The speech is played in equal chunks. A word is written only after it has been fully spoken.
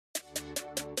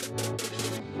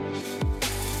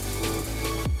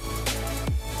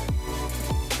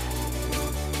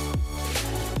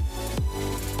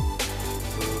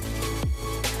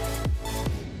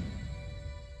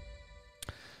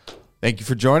Thank you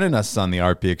for joining us on the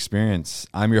RP Experience.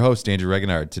 I'm your host, Andrew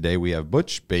Regenard. Today we have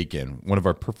Butch Bacon, one of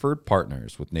our preferred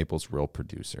partners with Naples Real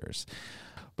Producers.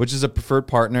 Butch is a preferred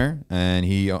partner, and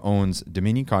he owns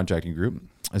Dominion Contracting Group.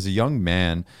 As a young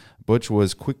man, Butch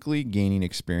was quickly gaining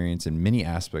experience in many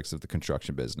aspects of the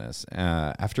construction business.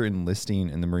 After enlisting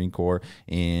in the Marine Corps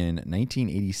in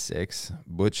 1986,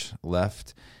 Butch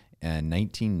left in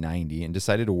 1990 and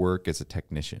decided to work as a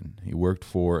technician. He worked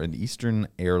for an Eastern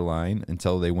airline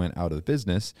until they went out of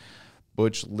business.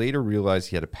 Butch later realized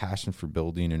he had a passion for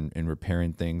building and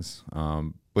repairing things.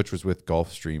 Butch was with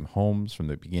Gulfstream Homes from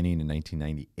the beginning in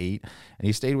 1998, and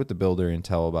he stayed with the builder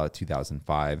until about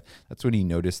 2005. That's when he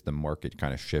noticed the market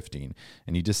kind of shifting,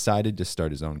 and he decided to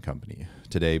start his own company.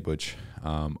 Today, Butch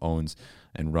owns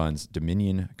and runs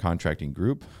Dominion Contracting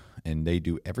Group, and they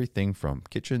do everything from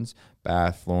kitchens,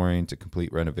 bath, flooring, to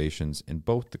complete renovations in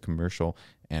both the commercial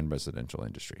and residential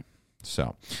industry.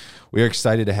 So we are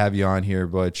excited to have you on here,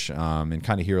 Butch, and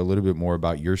kind of hear a little bit more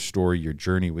about your story, your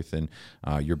journey within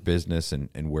your business and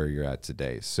where you're at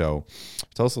today. So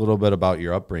tell us a little bit about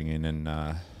your upbringing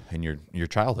and your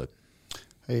childhood.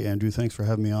 Hey, Andrew, thanks for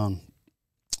having me on.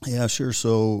 Yeah, sure.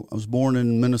 So I was born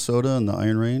in Minnesota in the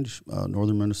Iron Range,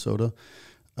 northern Minnesota.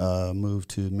 Moved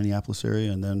to Minneapolis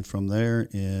area, and then from there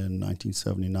in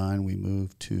 1979 we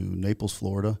moved to Naples,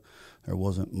 Florida. There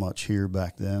wasn't much here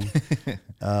back then.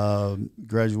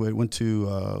 Graduated, went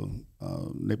to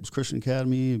Naples Christian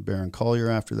Academy, Baron Collier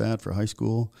after that for high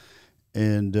school,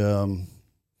 and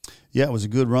it was a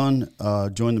good run.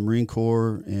 Joined the Marine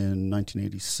Corps in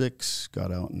 1986,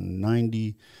 got out in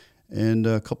 90, and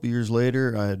a couple years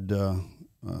later I had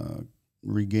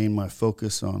regained my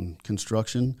focus on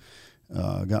construction.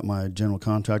 Got my general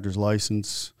contractor's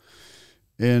license,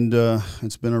 and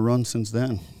it's been a run since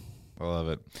then. I love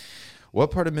it. What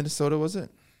part of Minnesota was it?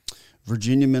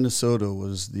 Virginia, Minnesota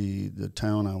was the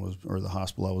town or the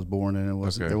hospital I was born in.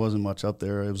 There wasn't much up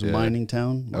there. It was a mining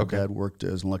town. My dad worked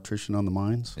as an electrician on the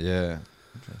mines. Yeah,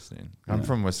 interesting. I'm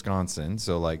from Wisconsin,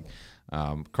 so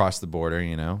across the border,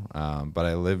 but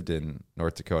I lived in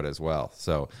North Dakota as well.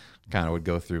 So kind of would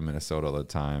go through Minnesota all the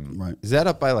time. Right. Is that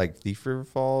up by Thief River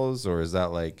Falls, or is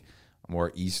that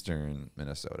more eastern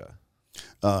Minnesota?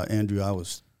 Andrew, I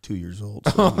was 2 years old.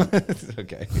 So.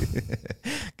 Okay.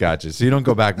 Gotcha. So you don't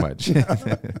go back much.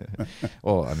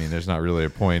 Well, I mean, there's not really a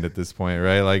point at this point,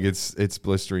 right? It's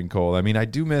blistering cold. I mean, I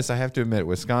have to admit,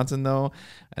 Wisconsin though,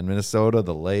 and Minnesota,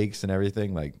 the lakes and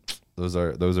everything, those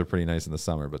are pretty nice in the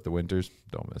summer, but the winters,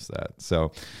 don't miss that.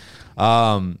 So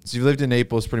you've lived in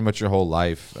Naples pretty much your whole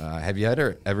life. Have you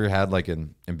ever had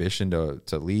an ambition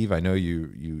to leave? I know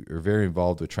you are very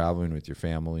involved with traveling with your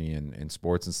family and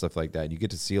sports and stuff like that. And you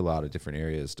get to see a lot of different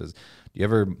areas. Do you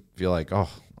ever feel like,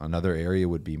 another area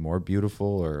would be more beautiful,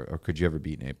 or could you ever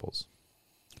beat Naples?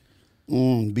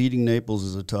 Beating Naples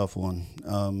is a tough one.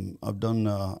 I've done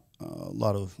a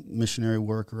lot of missionary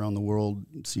work around the world,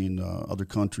 seeing other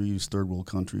countries, third world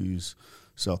countries,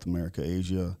 South America,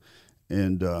 Asia.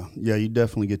 And, you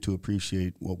definitely get to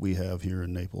appreciate what we have here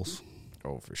in Naples.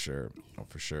 Oh, for sure.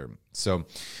 So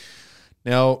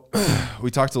now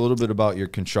we talked a little bit about your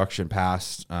construction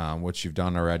past, what you've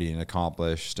done already and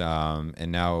accomplished,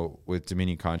 and now with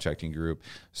Dominion Contracting Group.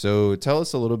 So tell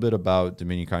us a little bit about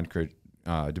Dominion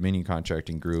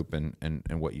Contracting Group and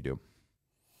what you do.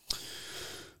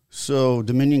 So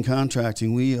Dominion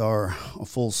Contracting, we are a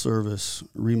full-service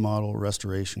remodel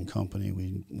restoration company.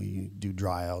 We do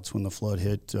dryouts when the flood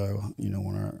hit.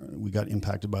 When we got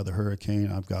impacted by the hurricane,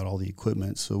 I've got all the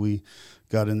equipment. So we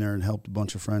got in there and helped a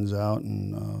bunch of friends out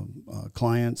and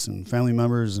clients and family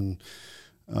members, and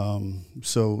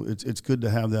so it's good to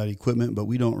have that equipment. But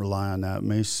we don't rely on that.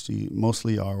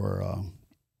 Mostly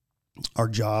our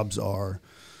jobs are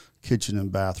kitchen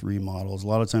and bath remodels. A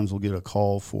lot of times we'll get a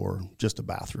call for just a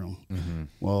bathroom. Mm-hmm.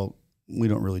 Well, we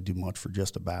don't really do much for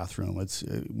just a bathroom.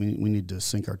 We need to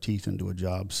sink our teeth into a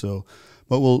job. So,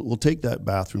 but we'll take that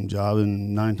bathroom job,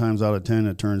 and 9 times out of 10,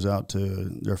 it turns out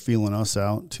they're feeling us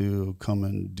out to come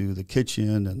and do the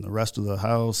kitchen and the rest of the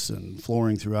house and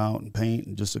flooring throughout and paint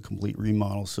and just a complete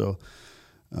remodel. So,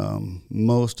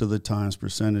 most of the times,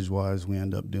 percentage-wise, we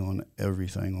end up doing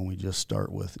everything when we just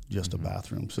start with just a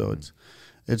bathroom. So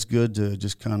it's good to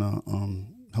just kind of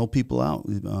help people out.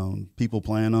 People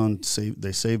plan on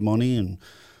save money, and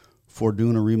for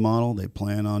doing a remodel, they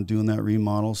plan on doing that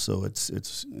remodel. So it's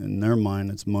in their mind,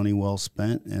 it's money well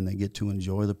spent, and they get to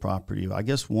enjoy the property. I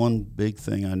guess one big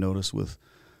thing I notice with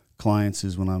clients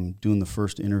is when I'm doing the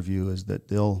first interview is that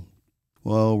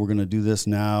we're going to do this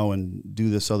now and do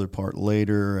this other part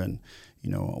later, and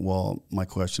my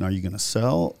question, are you going to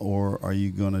sell, or are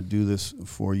you going to do this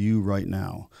for you right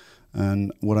now?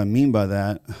 And what I mean by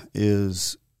that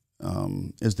is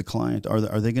the client, are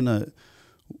they going to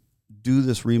do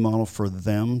this remodel for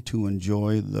them to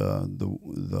enjoy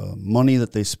the money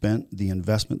that they spent, the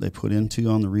investment they put into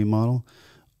on the remodel,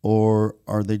 or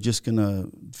are they just going to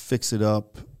fix it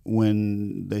up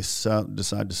when they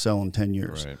decide to sell in 10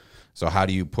 years? Right. So how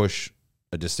do you push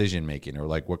a decision making, or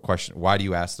like what question? Why do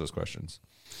you ask those questions?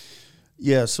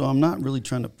 Yeah, so I'm not really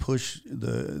trying to push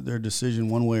their decision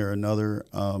one way or another.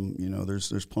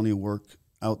 There's plenty of work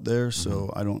out there,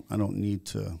 so I don't need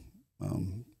to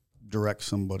direct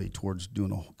somebody towards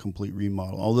doing a complete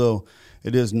remodel. Although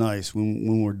it is nice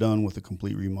when we're done with a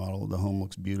complete remodel, the home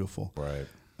looks beautiful. Right.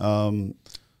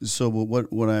 So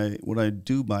what I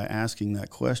do by asking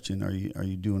that question, are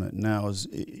you doing it now, is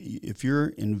if you're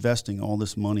investing all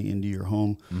this money into your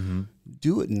home,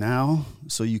 do it now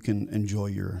so you can enjoy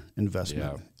your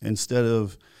investment instead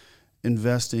of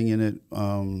investing in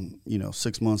it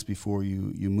 6 months before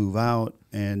you move out,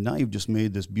 and now you've just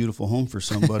made this beautiful home for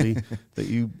somebody that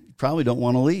you probably don't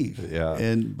want to leave.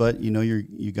 Yeah. But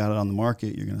you got it on the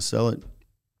market, you're going to sell it.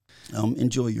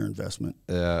 Enjoy your investment.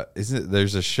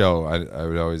 There's a show I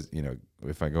would always,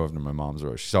 if I go over to my mom's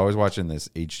room, she's always watching this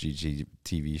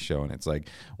HGTV show, and it's like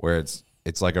where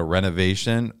it's like a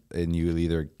renovation, and you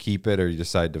either keep it or you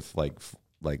decide to like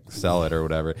sell it or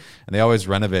whatever. And they always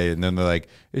renovate, and then they're like,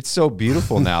 it's so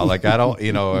beautiful now. Like I don't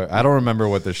remember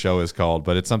what the show is called,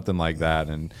 but it's something like that,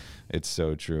 and it's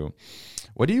so true.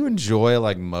 What do you enjoy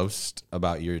like most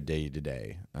about your day to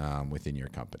day within your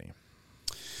company?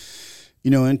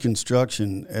 In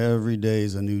construction, every day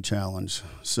is a new challenge.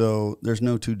 So there's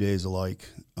no 2 days alike.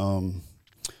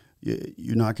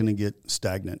 You're not going to get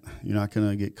stagnant. You're not going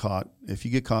to get caught. If you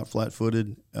get caught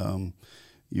flat-footed,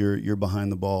 you're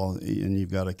behind the ball, and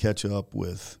you've got to catch up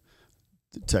with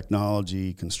the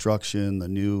technology, construction, the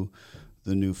new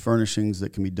furnishings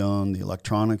that can be done, the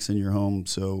electronics in your home.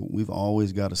 So we've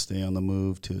always got to stay on the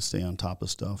move to stay on top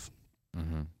of stuff.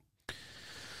 Mm-hmm.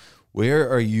 Where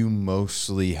are you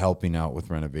mostly helping out with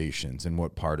renovations, and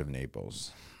what part of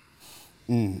Naples?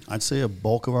 I'd say a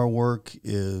bulk of our work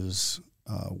is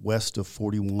west of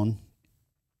 41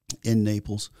 in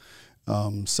Naples,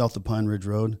 south of Pine Ridge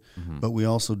Road. Mm-hmm. But we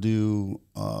also do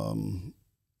Golden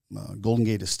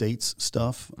Gate Estates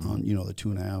stuff on, the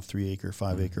 2.5, 3 acre,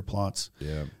 5 acre plots.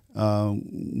 Yeah.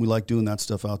 We like doing that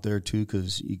stuff out there too,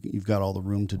 because you've got all the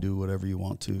room to do whatever you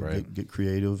want to. Right. Get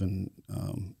creative and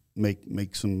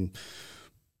make some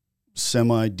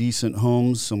semi-decent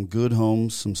homes, some good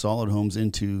homes, some solid homes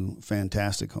into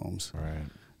fantastic homes. Right.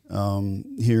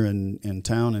 Here in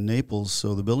town in Naples,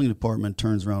 so the building department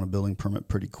turns around a building permit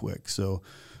pretty quick. So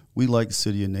we like the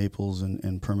city of Naples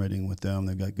and permitting with them.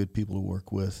 They've got good people to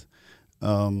work with.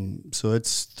 So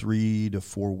it's 3 to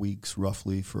 4 weeks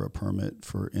roughly for a permit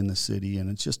for in the city, and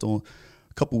it's just a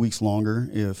couple weeks longer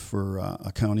if for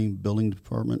a county building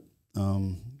department.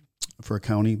 For a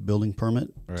county building permit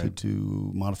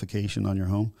to modification on your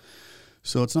home.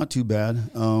 So it's not too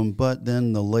bad. But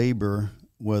then the labor,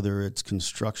 whether it's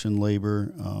construction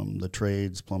labor, the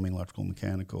trades, plumbing, electrical,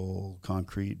 mechanical,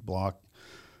 concrete, block,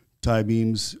 tie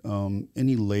beams,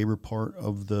 any labor part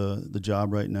of the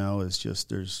job right now is just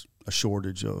there's a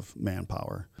shortage of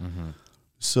manpower. Mm-hmm.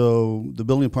 So the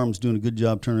building department's doing a good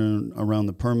job turning around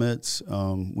the permits.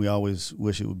 We always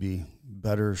wish it would be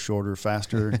better, shorter,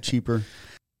 faster, cheaper.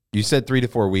 You said 3 to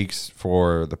 4 weeks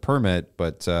for the permit,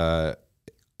 but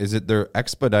is it they're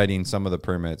expediting some of the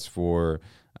permits for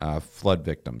flood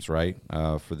victims, right?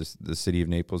 For the city of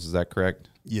Naples, is that correct?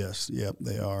 Yes, yep,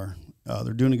 they are.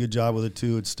 They're doing a good job with it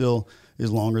too. It still is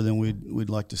longer than we'd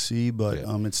like to see, but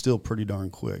it's still pretty darn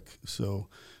quick. So,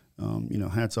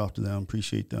 hats off to them.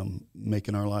 Appreciate them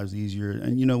making our lives easier.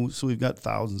 And so we've got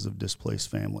thousands of displaced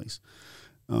families,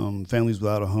 families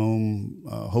without a home.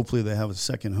 Hopefully, they have a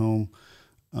second home.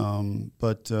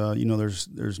 But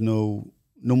there's no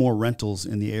more rentals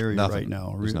in the area right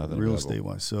now, real estate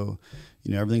wise. So,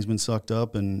 everything's been sucked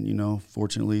up, and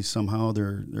fortunately somehow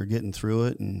they're getting through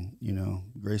it, and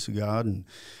grace of God and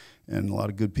a lot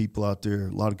of good people out there,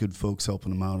 a lot of good folks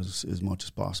helping them out as much as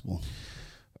possible.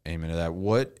 Amen to that.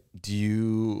 What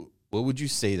would you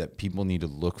say that people need to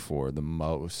look for the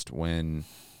most when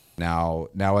now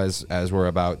as we're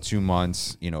about 2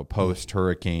 months, post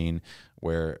hurricane,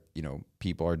 where,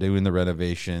 people are doing the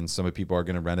renovation. Some people are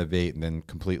going to renovate and then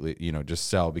completely, just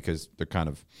sell because they're kind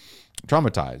of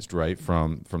traumatized, right,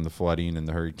 from the flooding and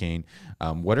the hurricane.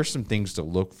 What are some things to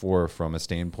look for from a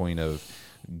standpoint of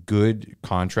good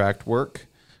contract work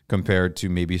compared to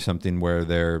maybe something where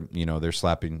they're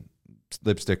slapping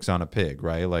lipsticks on a pig,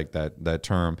 right? Like that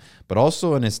term, but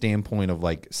also in a standpoint of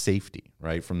like safety,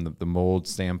 right? From the mold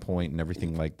standpoint and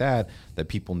everything like that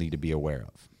people need to be aware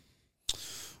of.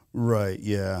 Right.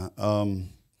 Yeah.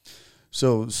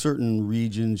 So certain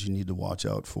regions you need to watch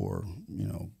out for,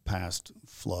 past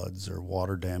floods or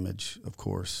water damage, of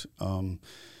course.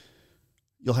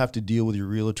 You'll have to deal with your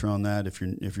realtor on that if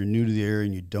you're new to the area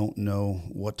and you don't know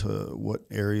what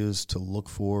areas to look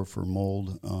for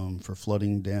mold, for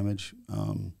flooding damage.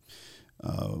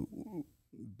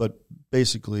 But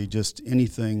basically, just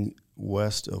anything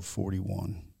west of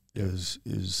 41 is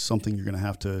something you're going to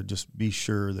have to just be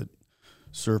sure that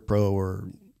ServPro or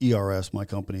ERS, my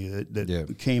company,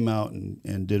 that came out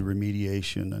and did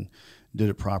remediation and did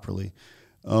it properly.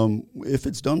 If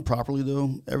it's done properly,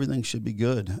 though, everything should be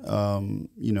good.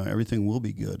 Everything will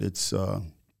be good. It's a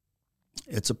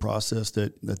process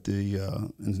that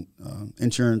the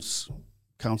insurance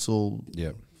council.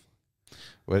 Yeah.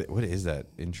 What is that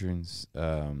insurance?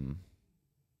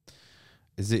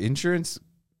 Is it insurance?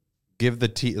 Give the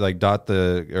T, like dot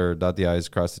the I's,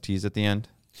 cross the T's at the end.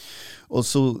 Well,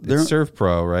 so they're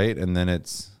ServPro, right? And then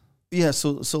it's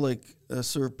so like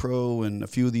ServPro and a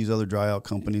few of these other dry out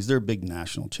companies, they're big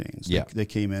national chains. Yeah, they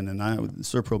came in, and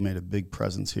ServPro made a big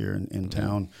presence here in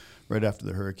town right after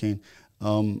the hurricane.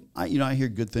 I hear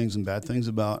good things and bad things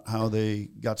about how they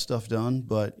got stuff done,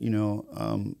 but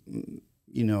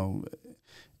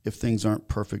if things aren't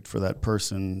perfect for that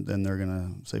person, then they're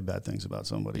gonna say bad things about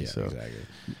somebody. Yeah, so exactly.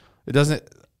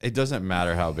 It doesn't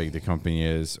matter how big the company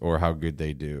is or how good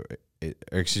they do.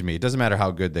 It doesn't matter how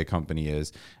good the company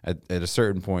is. At a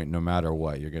certain point, no matter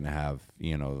what, you're going to have,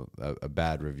 a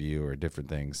bad review or different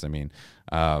things. I mean,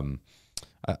 I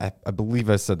believe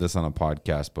I said this on a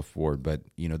podcast before, but,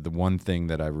 the one thing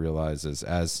that I realize is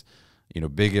as,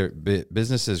 bigger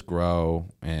businesses grow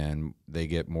and they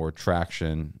get more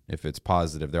traction, if it's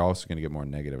positive, they're also going to get more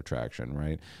negative traction,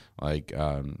 right? Like,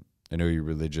 I know you're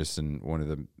religious, and one of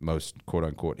the most quote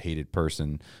unquote hated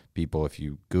people, if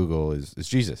you Google, is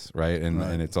Jesus, right?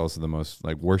 And it's also the most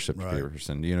like worshipped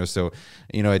person, So,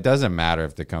 it doesn't matter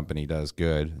if the company does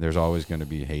good. There's always going to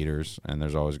be haters, and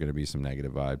there's always going to be some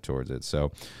negative vibe towards it.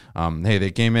 So, hey,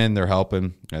 they came in, they're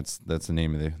helping. That's the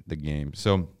name of the game.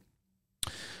 So,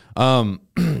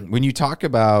 when you talk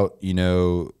about,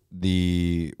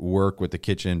 the work with the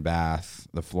kitchen, bath,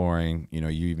 the flooring, you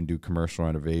even do commercial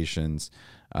renovations.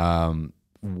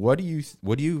 What do you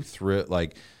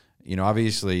like,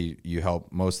 obviously you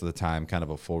help most of the time kind of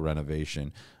a full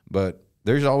renovation, but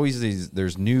there's always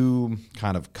there's new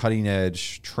kind of cutting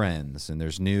edge trends, and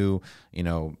there's new,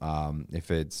 if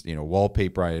it's,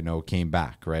 wallpaper, I know came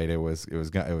back, right? It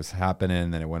was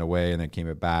happening, then it went away, and then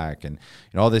came back, and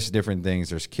all these different things.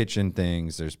 There's kitchen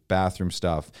things, there's bathroom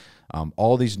stuff,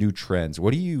 all these new trends.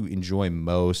 What do you enjoy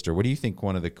most, or what do you think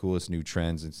one of the coolest new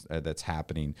trends that's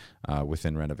happening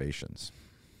within renovations?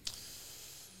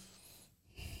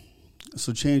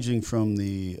 So changing from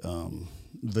the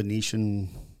Venetian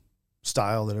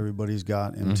style that everybody's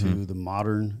got into the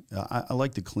modern. I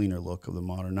like the cleaner look of the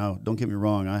modern. Now, don't get me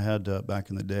wrong. I had back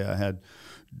in the day, I had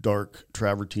dark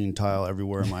travertine tile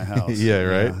everywhere in my house. Yeah,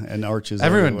 right. And arches.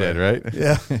 Everyone everywhere. did, right?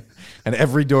 Yeah. And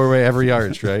every doorway, every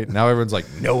arch, right? Now everyone's like,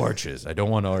 no arches. I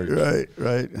don't want arch.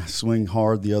 Right. Swing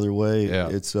hard the other way. Yeah.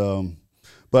 It's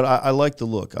but I like the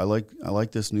look. I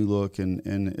like this new look, and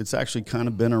it's actually kind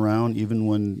of been around even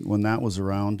when that was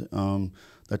around.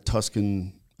 That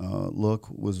Tuscan look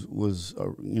was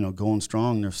going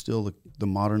strong. There's still the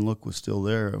modern look was still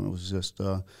there. It was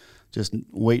just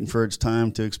waiting for its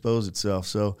time to expose itself.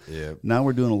 So now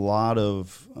we're doing a lot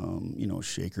of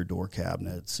shaker door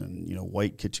cabinets and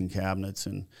white kitchen cabinets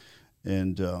and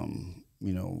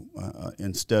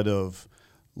instead of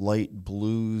light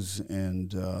blues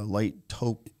and light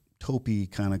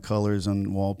taupey kind of colors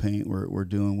on wall paint, we're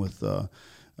doing with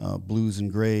blues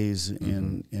and grays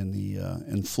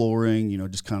in flooring,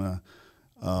 just kind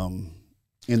of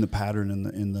in the pattern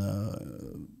in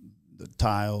the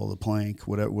tile, the plank,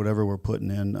 whatever we're putting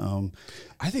in.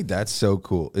 I think that's so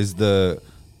cool. Is the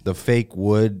fake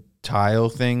wood tile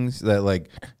things that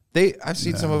I've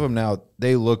seen some of them now.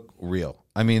 They look real.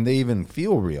 I mean, they even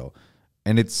feel real,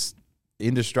 and it's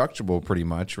indestructible pretty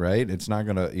much, right? It's not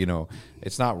gonna,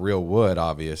 it's not real wood,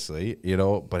 obviously,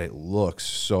 but it looks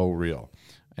so real.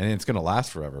 And it's going to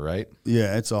last forever, right?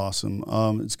 Yeah, it's awesome.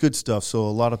 It's good stuff. So a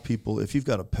lot of people, if you've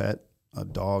got a pet, a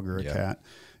dog or a cat,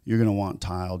 you're going to want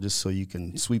tile just so you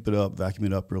can sweep it up, vacuum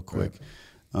it up real quick.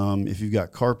 Right. If you've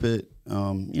got carpet, they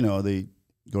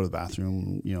go to the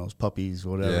bathroom, it's puppies,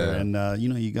 whatever. Yeah. And,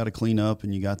 you got to clean up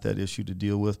and you got that issue to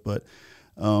deal with. But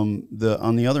On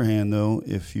the other hand, though,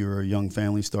 if you're a young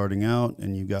family starting out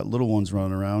and you've got little ones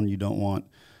running around, you don't want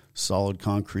solid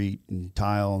concrete and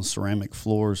tile and ceramic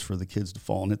floors for the kids to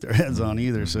fall and hit their heads on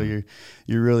either. So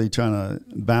you're really trying to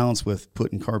balance with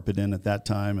putting carpet in at that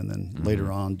time and then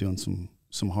later on doing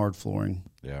some hard flooring.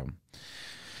 Yeah.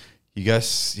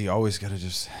 You always got to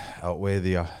just outweigh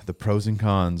the pros and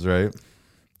cons, right?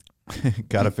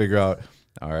 Got to figure out,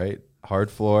 all right, hard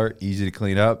floor, easy to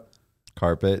clean up,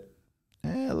 carpet,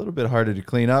 a little bit harder to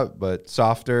clean up, but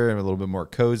softer and a little bit more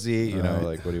cozy. You know,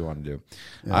 like, what do you want to do?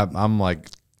 Yeah. I'm like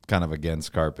kind of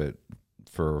against carpet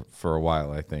for a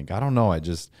while, I think. I don't know. I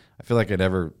feel like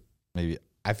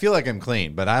I feel like I'm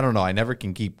clean, but I don't know. I never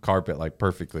can keep carpet like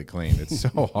perfectly clean. It's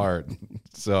so hard.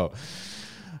 So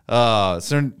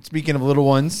speaking of little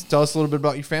ones, tell us a little bit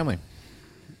about your family.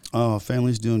 Oh,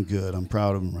 family's doing good. I'm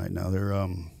proud of them right now. They're,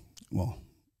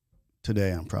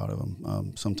 today I'm proud of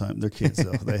them. Sometimes they're kids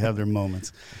though. They have their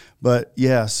moments, but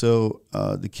yeah. So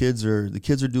the kids are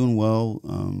doing well.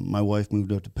 My wife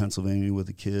moved up to Pennsylvania with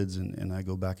the kids, and I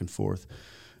go back and forth,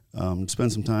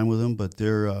 spend some time with them. But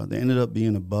they ended up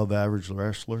being above average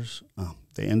wrestlers.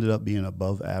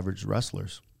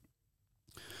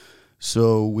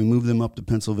 So we moved them up to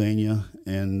Pennsylvania,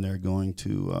 and they're going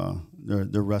to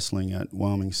they're wrestling at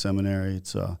Wyoming Seminary.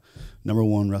 It's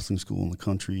 #1 wrestling school in the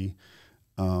country.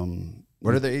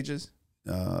 What are their ages?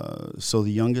 So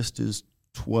the youngest is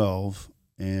 12,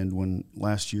 and when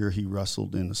last year he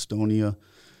wrestled in Estonia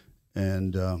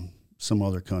and some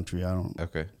other country. I don't.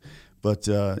 Okay. But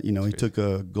he took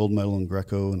a gold medal in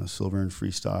Greco and a silver in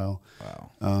freestyle.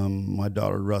 Wow. My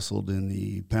daughter wrestled in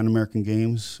the Pan American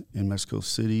Games in Mexico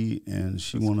City, and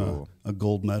she won a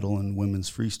gold medal in women's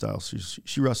freestyle.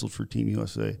 She wrestled for Team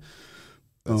USA.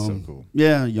 That's so cool.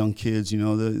 Yeah, young kids.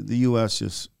 The U.S.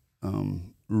 just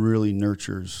really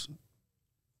nurtures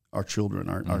our children,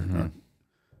 our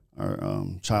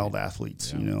child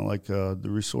athletes. Yeah. Like the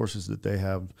resources that they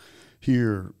have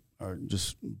here are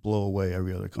just blow away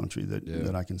every other country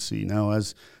that I can see. Now,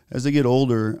 as they get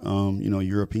older,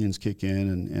 Europeans kick in,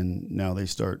 and now they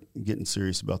start getting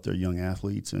serious about their young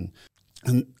athletes. And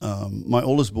my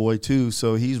oldest boy too,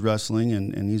 so he's wrestling,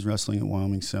 and he's wrestling at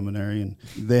Wyoming Seminary, and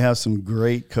they have some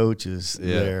great coaches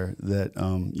there that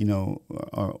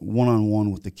are one-on-one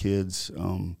with the kids.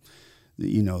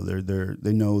 They know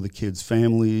the kids'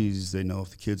 families. They know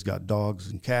if the kids got dogs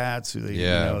and cats.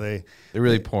 They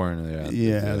really pour into that.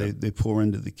 Yeah, they pour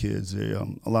into the kids. A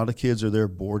lot of kids are there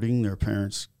boarding. Their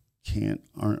parents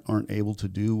aren't able to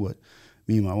do what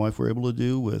me and my wife were able to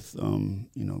do with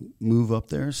move up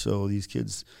there. So these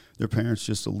kids, their parents,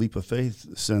 just a leap of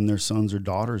faith, send their sons or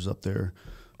daughters up there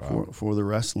for the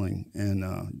wrestling, and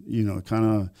kind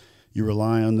of you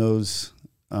rely on those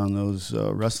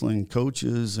wrestling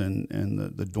coaches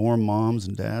and the dorm moms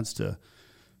and dads to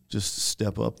just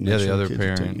step up. And the other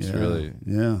parents really.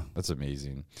 Yeah, that's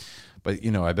amazing. But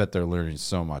I bet they're learning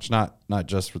so much. Not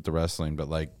just with the wrestling, but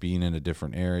like being in a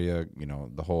different area.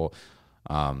 The whole,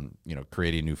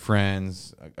 creating new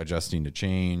friends, adjusting to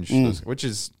change, which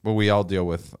is what we all deal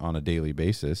with on a daily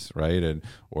basis, right? And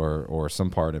or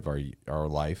some part of our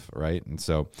life, right? And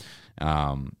so.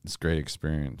 It's a great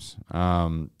experience.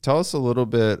 Tell us a little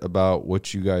bit about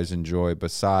what you guys enjoy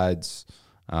besides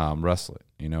wrestling.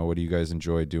 What do you guys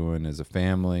enjoy doing as a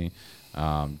family?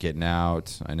 Getting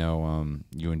out. I know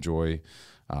you enjoy,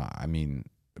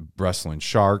 wrestling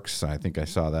sharks. I think I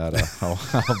saw that a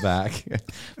while back.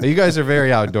 But you guys are very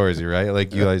outdoorsy, right?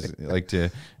 Like you guys like to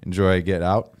enjoy get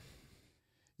out?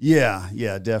 Yeah,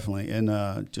 definitely.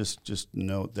 And just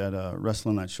note that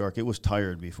wrestling that shark, it was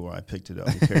tired before I picked it up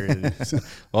and carried it.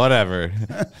 Whatever.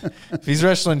 If he's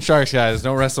wrestling sharks, guys,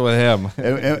 don't wrestle with him.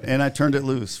 And I turned it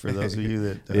loose for those of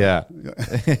you that. Yeah.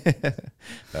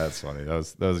 That's funny. That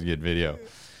was a good video.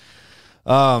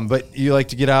 But you like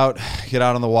to get out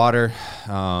on the water.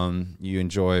 You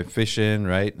enjoy fishing,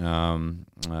 right?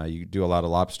 You do a lot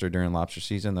of lobster during lobster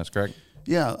season. That's correct?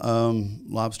 Yeah.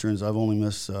 Lobsterings, I've only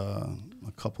missed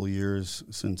a couple of years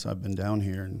since I've been down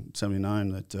here in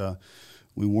 '79 that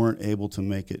we weren't able to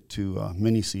make it to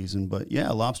mini season. But yeah,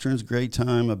 lobstering's a great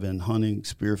time. I've been hunting,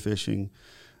 spearfishing.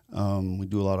 We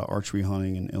do a lot of archery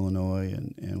hunting in Illinois,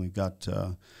 and we've got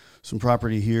some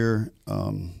property here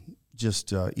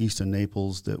just east of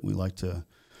Naples that we like to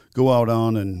go out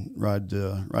on and ride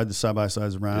the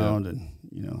side-by-sides around and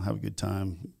have a good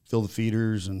time, fill the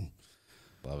feeders, and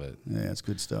love it. Yeah, it's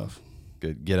good stuff.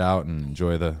 Good, get out and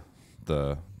enjoy the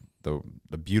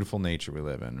beautiful nature we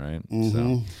live in, right?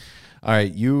 Mm-hmm. All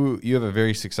right, you have a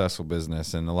very successful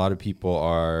business, and a lot of people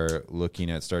are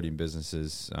looking at starting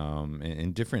businesses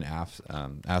in different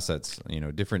assets,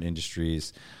 different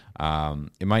industries.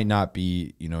 It might not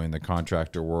be, in the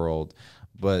contractor world,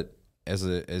 but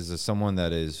as someone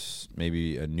that is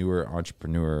maybe a newer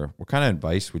entrepreneur, what kind of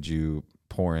advice would you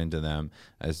pour into them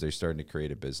as they're starting to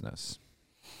create a business?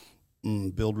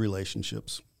 Build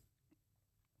relationships.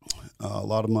 A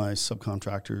lot of my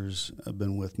subcontractors have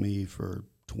been with me for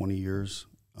 20 years,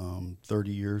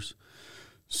 30 years.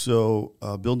 So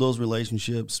build those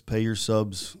relationships, pay your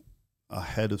subs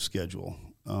ahead of schedule.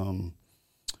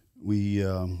 We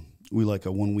like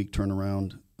a 1 week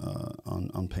turnaround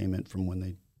on payment from when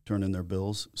they turn in their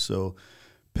bills. So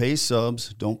pay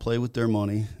subs, don't play with their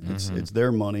money. It's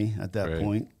their money at that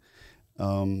point.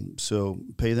 So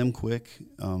pay them quick.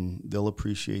 They'll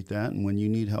appreciate that. And when you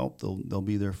need help, they'll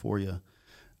be there for you.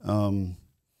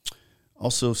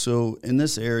 Also, so in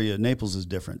this area, Naples is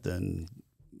different than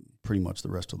pretty much the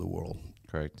rest of the world.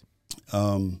 Correct.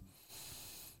 Our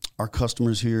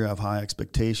customers here have high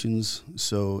expectations.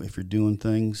 So if you're doing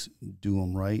things, do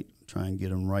them right. Try and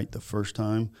get them right the first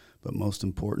time. But most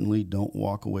importantly, don't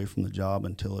walk away from the job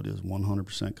until it is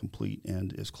 100% complete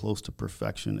and as close to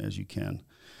perfection as you can.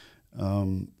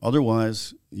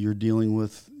 Otherwise, you're dealing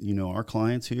with, our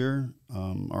clients here,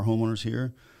 our homeowners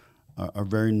here are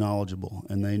very knowledgeable,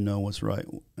 and they know what's right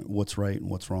and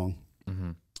what's wrong.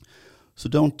 Mm-hmm. So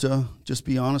don't just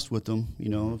be honest with them.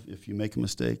 If you make a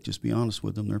mistake, just be honest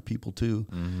with them. They're people too.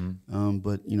 Mm-hmm.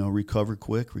 But recover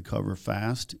quick, recover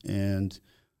fast, and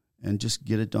just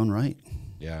get it done right.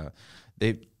 Yeah,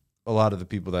 a lot of the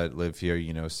people that live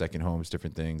here, second homes,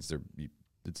 different things.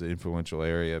 It's an influential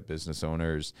area. Business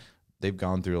owners, they've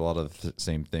gone through a lot of the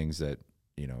same things that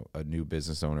a new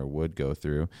business owner would go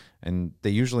through, and they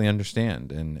usually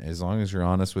understand. And as long as you're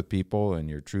honest with people and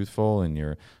you're truthful and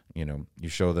you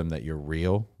show them that you're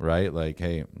real, right? Like,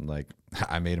 hey,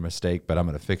 I made a mistake, but I'm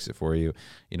going to fix it for you.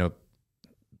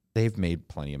 They've made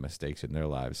plenty of mistakes in their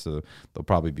lives, so they'll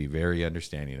probably be very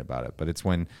understanding about it. But it's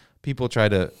when people try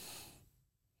to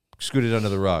scoot it under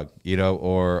the rug,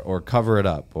 or cover it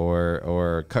up,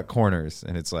 or cut corners,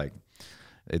 and it's like,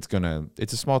 it's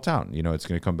a small town, it's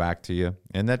gonna come back to you,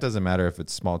 and that doesn't matter if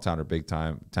it's small town or big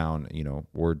town.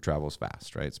 Word travels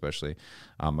fast, right? Especially,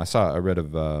 I read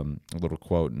of a little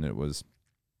quote, and it was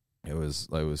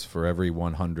for every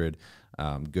 100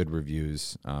 good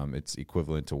reviews, it's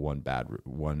equivalent to one bad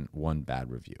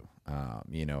review.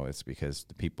 It's because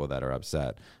the people that are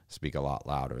upset speak a lot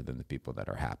louder than the people that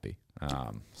are happy.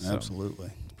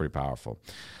 Absolutely, it's pretty powerful.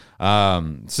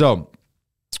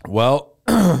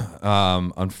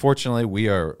 Unfortunately, we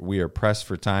are pressed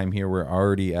for time here. We're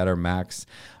already at our max,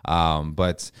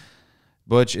 but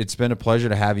Butch, it's been a pleasure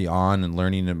to have you on and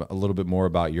learning a little bit more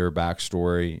about your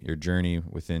backstory, your journey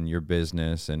within your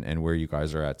business, and where you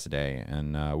guys are at today.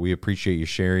 And we appreciate you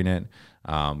sharing it.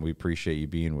 We appreciate you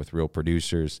being with Real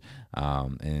Producers,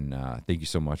 and thank you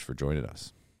so much for joining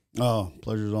us. Oh,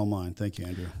 pleasure's all mine. Thank you,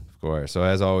 Andrew. Of course. So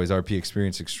as always, RP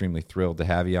Experience, extremely thrilled to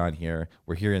have you on here.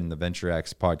 We're here in the Venture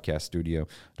X podcast studio.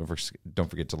 Don't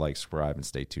forget to like, subscribe, and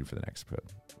stay tuned for the next episode.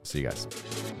 See you guys.